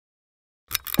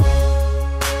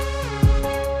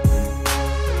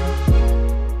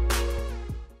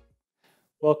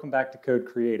Welcome back to Code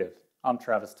Creative. I'm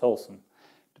Travis Tolson.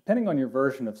 Depending on your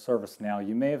version of ServiceNow,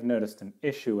 you may have noticed an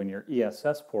issue in your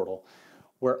ESS portal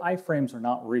where iframes are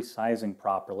not resizing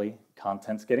properly,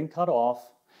 content's getting cut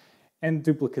off, and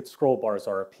duplicate scroll bars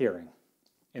are appearing.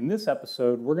 In this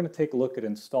episode, we're going to take a look at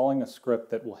installing a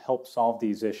script that will help solve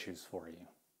these issues for you.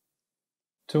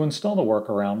 To install the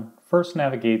workaround, first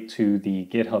navigate to the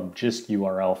GitHub gist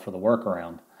URL for the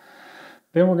workaround.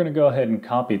 Then we're going to go ahead and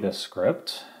copy this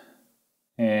script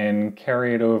and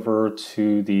carry it over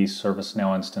to the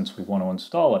ServiceNow instance we want to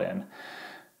install it in.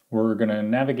 We're going to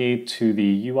navigate to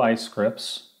the UI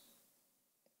scripts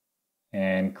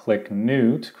and click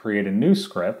New to create a new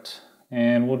script.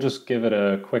 And we'll just give it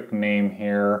a quick name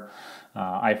here,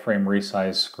 Iframe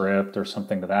Resize script or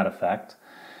something to that effect.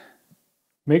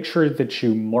 Make sure that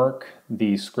you mark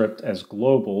the script as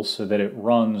global so that it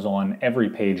runs on every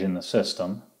page in the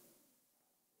system.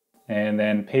 And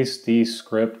then paste the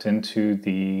script into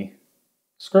the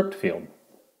script field.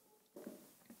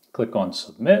 Click on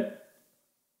Submit.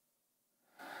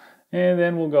 And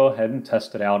then we'll go ahead and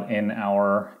test it out in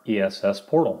our ESS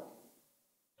portal.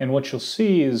 And what you'll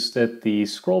see is that the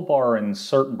scroll bar in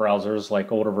certain browsers, like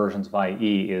older versions of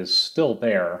IE, is still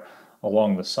there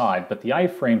along the side, but the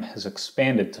iframe has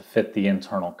expanded to fit the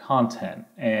internal content.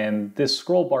 And this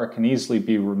scroll bar can easily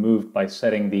be removed by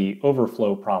setting the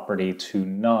overflow property to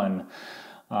none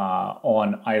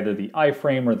on either the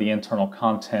iframe or the internal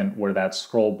content where that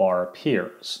scroll bar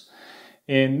appears.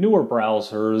 In newer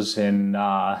browsers, in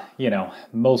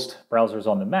most browsers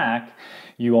on the Mac,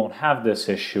 you won't have this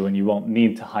issue and you won't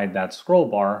need to hide that scroll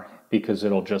bar because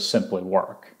it'll just simply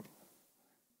work.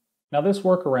 Now this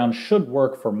workaround should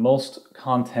work for most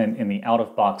content in the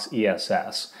out-of-box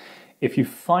ESS. If you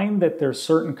find that there's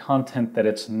certain content that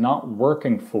it's not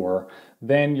working for,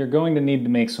 then you're going to need to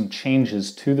make some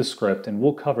changes to the script, and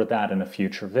we'll cover that in a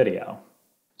future video.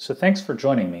 So thanks for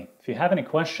joining me. If you have any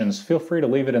questions, feel free to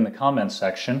leave it in the comments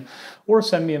section or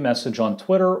send me a message on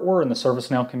Twitter or in the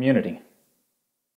ServiceNow community.